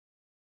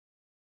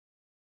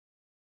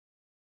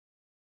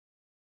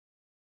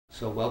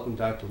So welcome,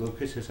 Dr.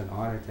 Lucas. It's an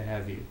honor to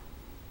have you.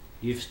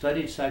 You've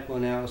studied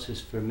psychoanalysis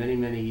for many,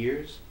 many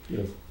years.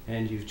 Yes.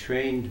 And you've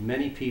trained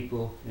many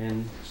people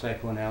in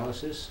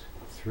psychoanalysis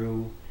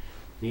through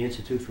the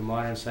Institute for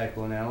Modern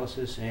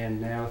Psychoanalysis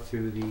and now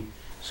through the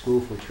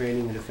School for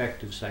Training in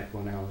Effective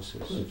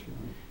Psychoanalysis. That's right.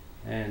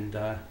 And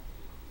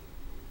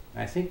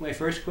I think my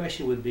first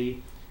question would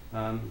be,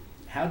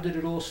 how did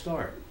it all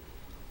start?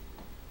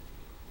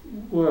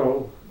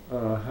 Well,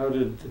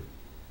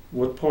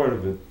 what part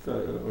of it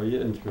are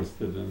you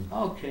interested in?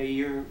 Okay,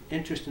 your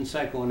interest in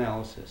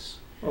psychoanalysis.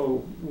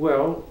 Oh,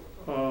 well,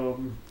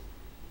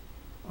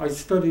 I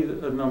studied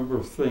a number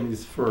of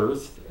things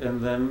first,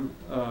 and then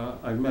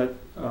I met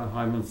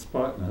Hyman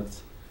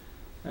Spotnitz,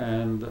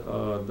 and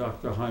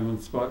Dr. Hyman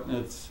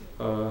Spotnitz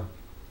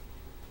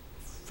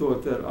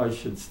thought that I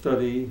should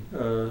study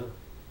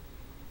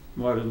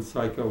modern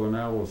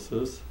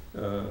psychoanalysis,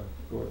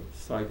 or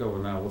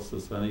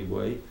psychoanalysis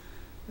anyway,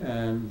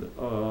 and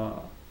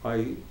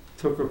I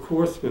took a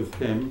course with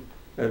him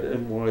at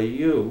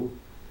NYU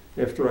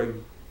after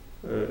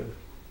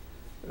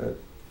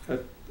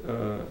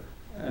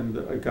and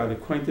I got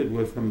acquainted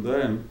with him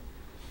then,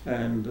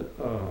 and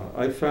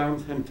I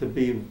found him to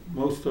be a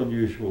most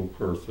unusual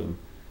person.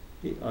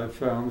 I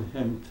found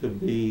him to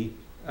be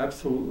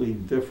absolutely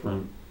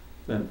different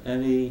than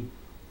any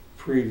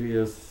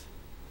previous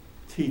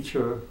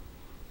teacher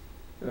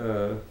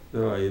that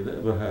I had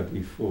ever had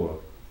before.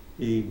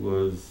 He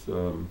was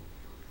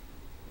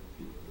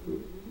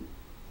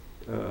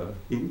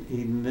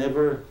he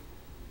never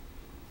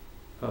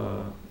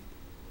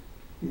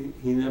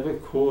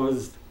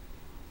caused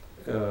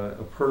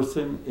a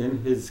person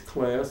in his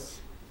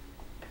class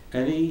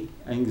any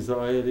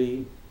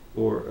anxiety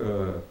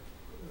or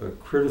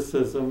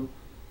criticism.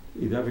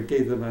 He never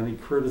gave them any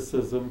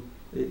criticism.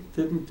 It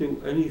didn't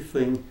do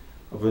anything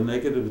of a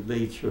negative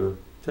nature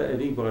to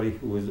anybody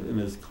who was in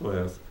his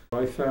class.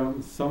 I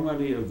found so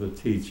many of the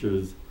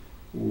teachers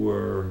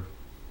were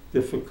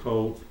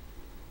difficult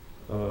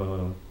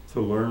to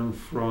learn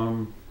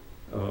from,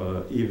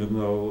 even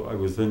though I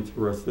was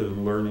interested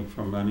in learning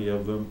from many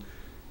of them.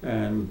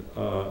 And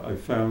I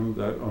found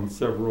that on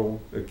several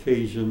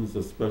occasions,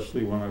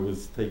 especially when I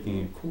was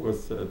taking a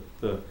course at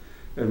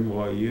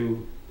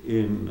NYU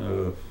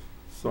in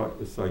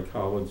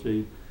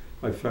psychology,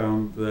 I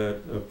found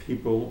that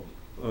people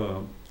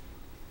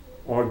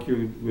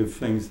argued with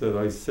things that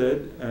I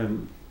said,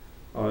 and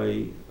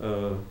I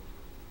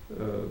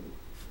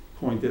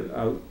pointed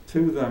out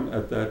to them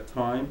at that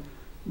time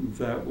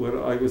that what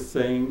I was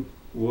saying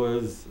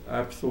was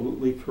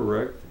absolutely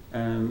correct,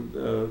 and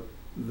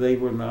they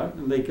were not,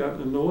 and they got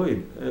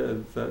annoyed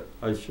that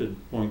I should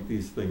point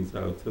these things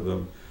out to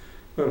them.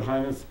 But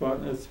Hyman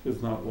Spotnitz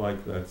was not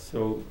like that,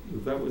 so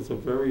that was a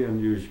very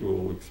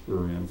unusual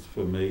experience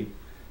for me,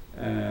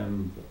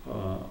 and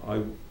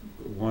I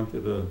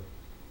wanted to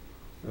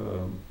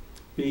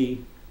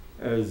be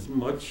as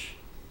much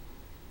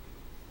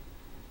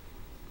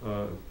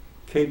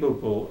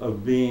capable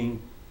of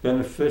being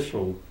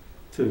beneficial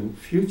to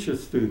future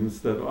students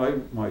that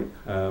I might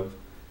have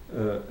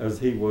as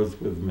he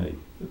was with me.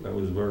 That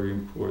was a very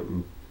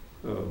important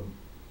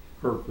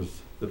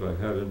purpose that I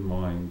had in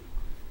mind.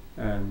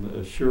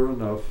 And sure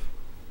enough,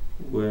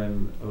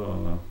 when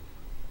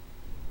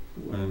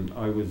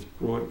I was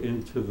brought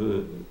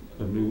into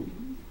a new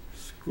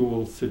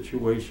school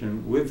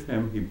situation with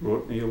him, he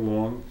brought me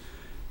along,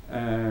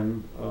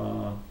 and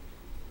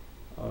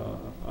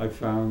I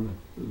found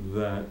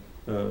that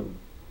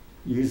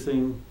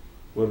using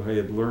what I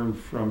had learned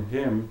from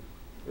him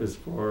as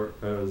far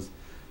as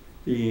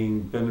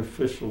being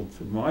beneficial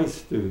to my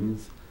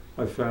students,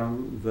 I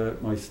found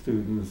that my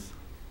students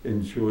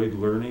enjoyed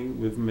learning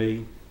with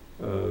me.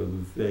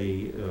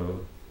 They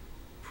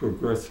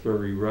progressed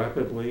very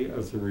rapidly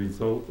as a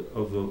result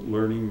of the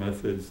learning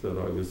methods that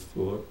I was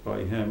taught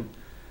by him.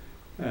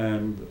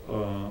 And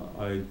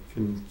I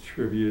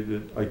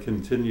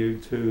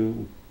continued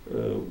to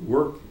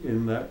work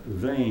in that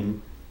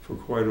vein for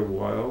quite a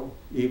while,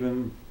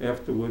 even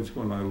afterwards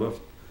when I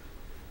left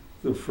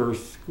the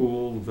first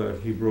school that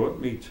he brought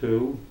me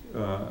to,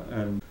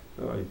 and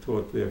I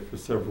taught there for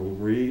several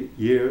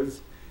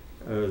years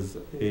as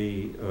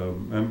a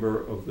member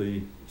of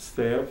the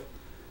staff.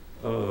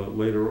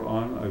 Later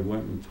on, I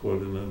went and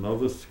taught in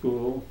another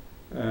school,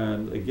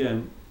 and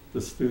again,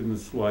 the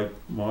students liked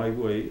my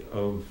way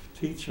of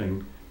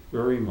teaching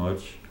very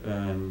much,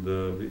 and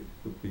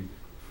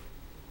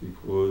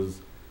because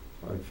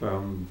I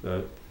found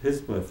that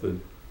his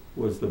method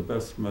was the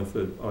best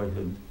method I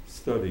had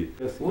studied.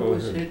 Yes, what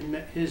was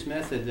his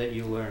method that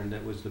you learned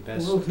that was the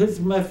best? Well, his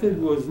method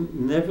was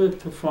never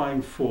to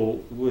find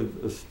fault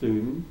with a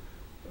student.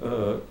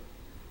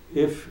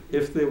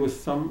 If there was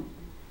some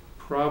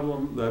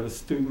problem that a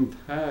student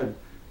had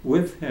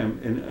with him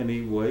in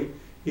any way,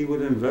 he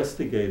would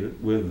investigate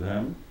it with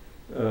them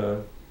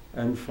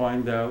and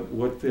find out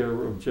what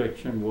their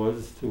objection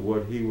was to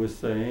what he was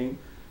saying,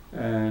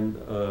 and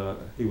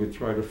he would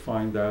try to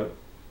find out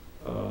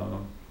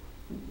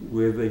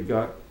where they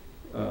got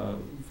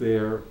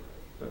their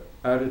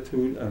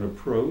attitude and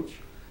approach,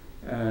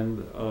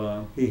 And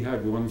he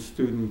had one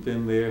student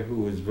in there who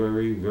was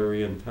very,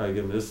 very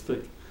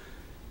antagonistic,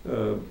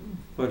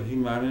 but he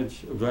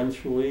managed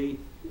eventually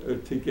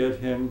to get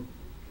him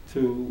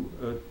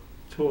to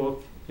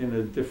talk in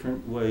a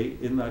different way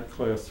in that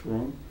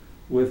classroom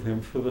with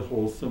him for the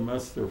whole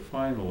semester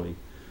finally.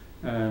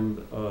 And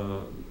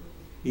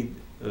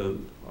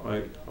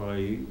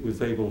I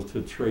was able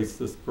to trace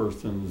this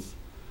person's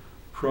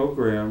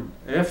program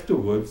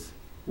afterwards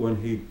when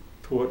he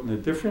taught in a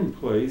different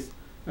place,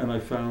 and I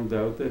found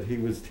out that he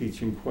was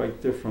teaching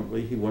quite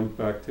differently. He went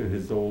back to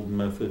his old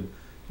method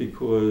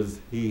because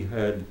he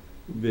had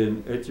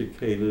been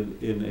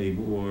educated in a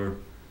more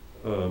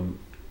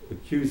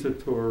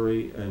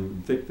accusatory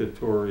and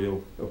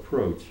dictatorial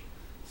approach.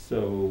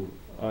 So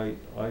I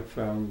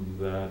found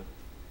that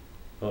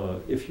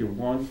if you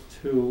want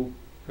to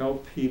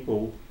help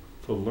people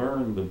to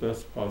learn the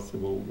best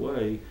possible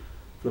way,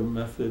 the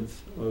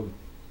methods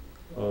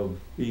of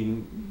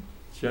being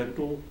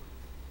gentle,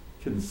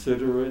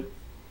 considerate,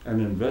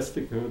 and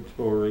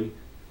investigatory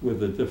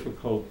with a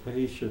difficult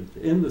patient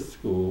in the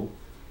school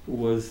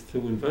was to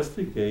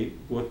investigate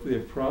what their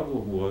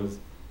problem was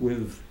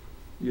with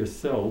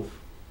yourself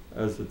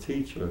as a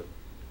teacher,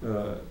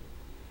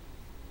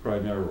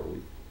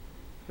 primarily.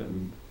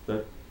 And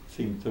that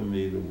seemed to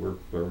me to work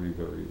very,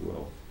 very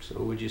well. So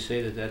would you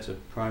say that that's a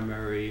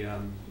primary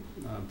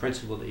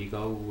principle that you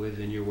go with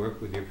in your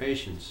work with your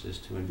patients, is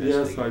to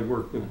investigate? Yes, I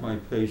work with my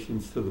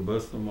patients to the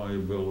best of my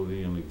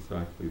ability in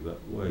exactly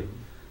that way.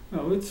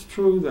 Now, it's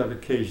true that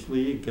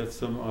occasionally you get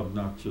some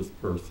obnoxious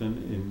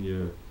person in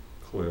your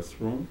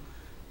classroom,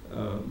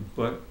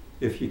 but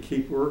if you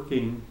keep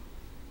working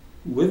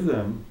with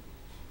them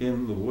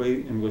in the way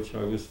in which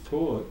I was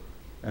taught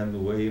and the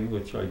way in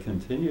which I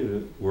continue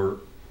to work,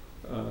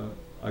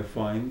 I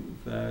find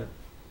that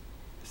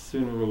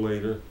sooner or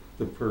later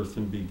the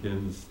person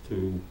begins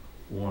to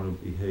want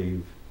to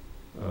behave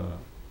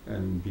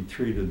and be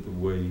treated the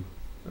way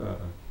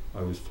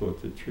I was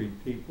taught to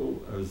treat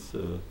people, as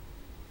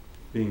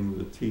being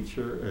the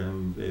teacher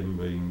and then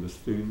being the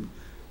student.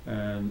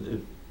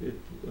 And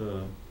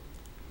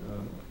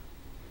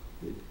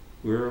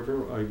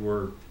wherever I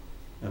worked,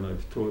 and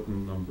I've taught in a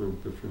number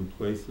of different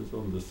places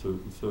under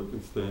certain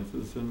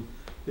circumstances, and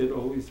it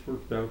always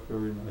worked out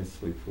very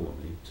nicely for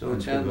me. So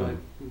it sounds like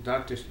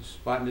Dr.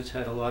 Spotnitz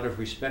had a lot of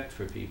respect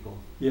for people.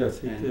 Yes,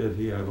 he did.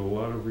 He had a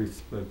lot of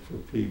respect for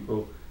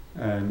people,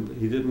 and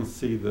he didn't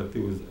see that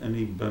there was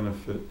any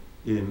benefit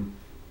in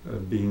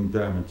being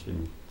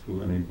damaging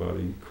to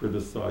anybody,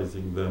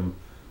 criticizing them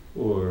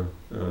or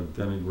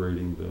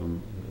denigrating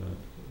them.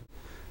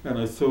 And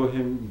I saw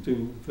him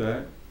do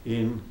that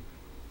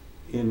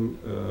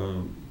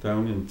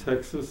down in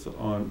Texas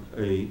on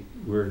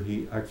where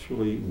he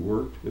actually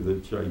worked with a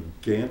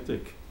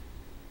gigantic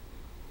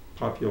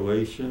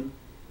population,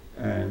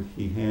 and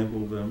he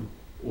handled them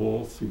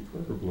all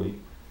superbly,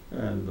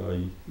 and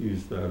I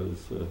used that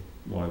as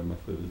my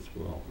method as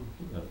well.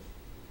 Yes.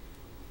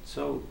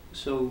 So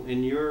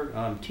in your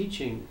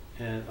teaching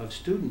of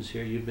students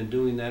here, you've been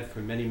doing that for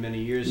many,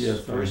 many years.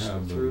 Yes, first I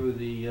have. Through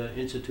the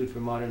Institute for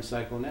Modern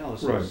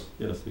Psychoanalysis. Right.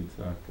 Yes,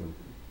 exactly.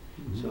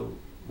 Mm-hmm. So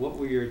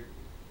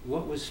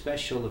what was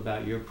special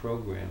about your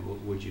program,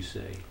 what would you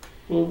say?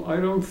 Well, I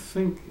don't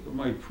think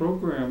my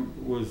program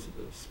was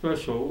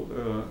special.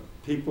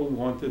 People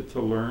wanted to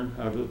learn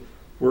how to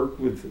work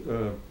with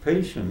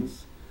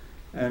patients,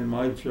 and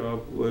my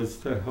job was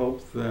to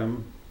help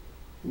them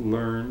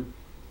learn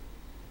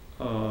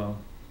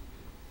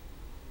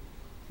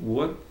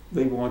what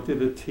they wanted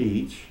to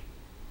teach,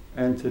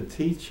 and to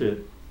teach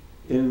it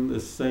in the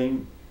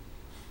same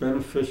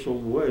beneficial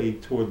way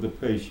toward the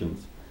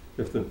patients.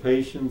 If the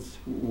patients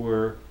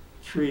were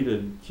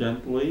treated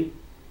gently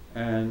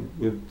and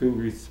with due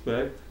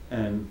respect,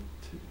 and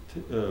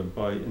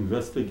by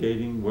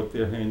investigating what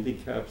their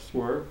handicaps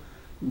were,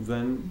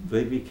 then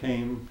they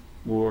became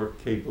more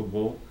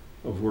capable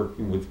of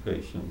working with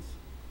patients.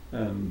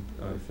 And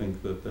I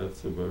think that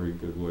that's a very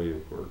good way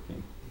of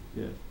working.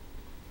 Yes.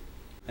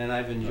 And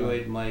I've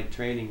enjoyed my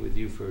training with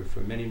you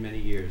for many, many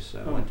years.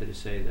 So I wanted to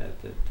say that.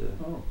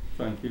 Oh,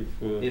 thank you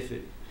for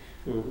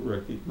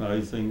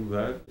recognizing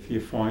that. If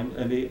you find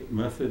any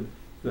method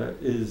that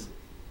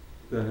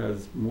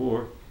has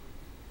more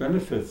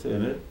benefits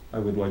in it, I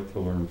would like to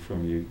learn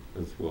from you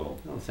as well.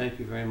 Oh, thank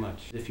you very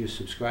much. If you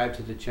subscribe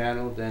to the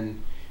channel,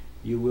 then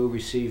you will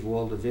receive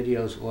all the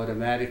videos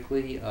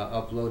automatically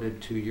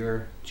uploaded to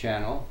your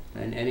channel,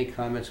 and any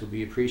comments will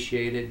be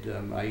appreciated.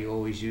 I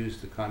always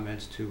use the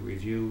comments to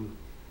review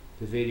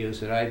the videos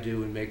that I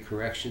do and make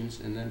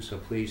corrections in them, so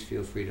please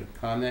feel free to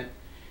comment.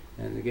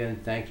 And again,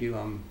 thank you.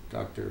 I'm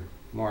Dr.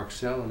 Mark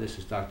Sell, and this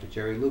is Dr.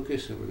 Gerald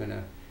Lucas, and we're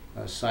going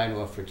to sign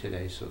off for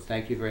today. So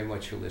thank you very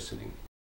much for listening.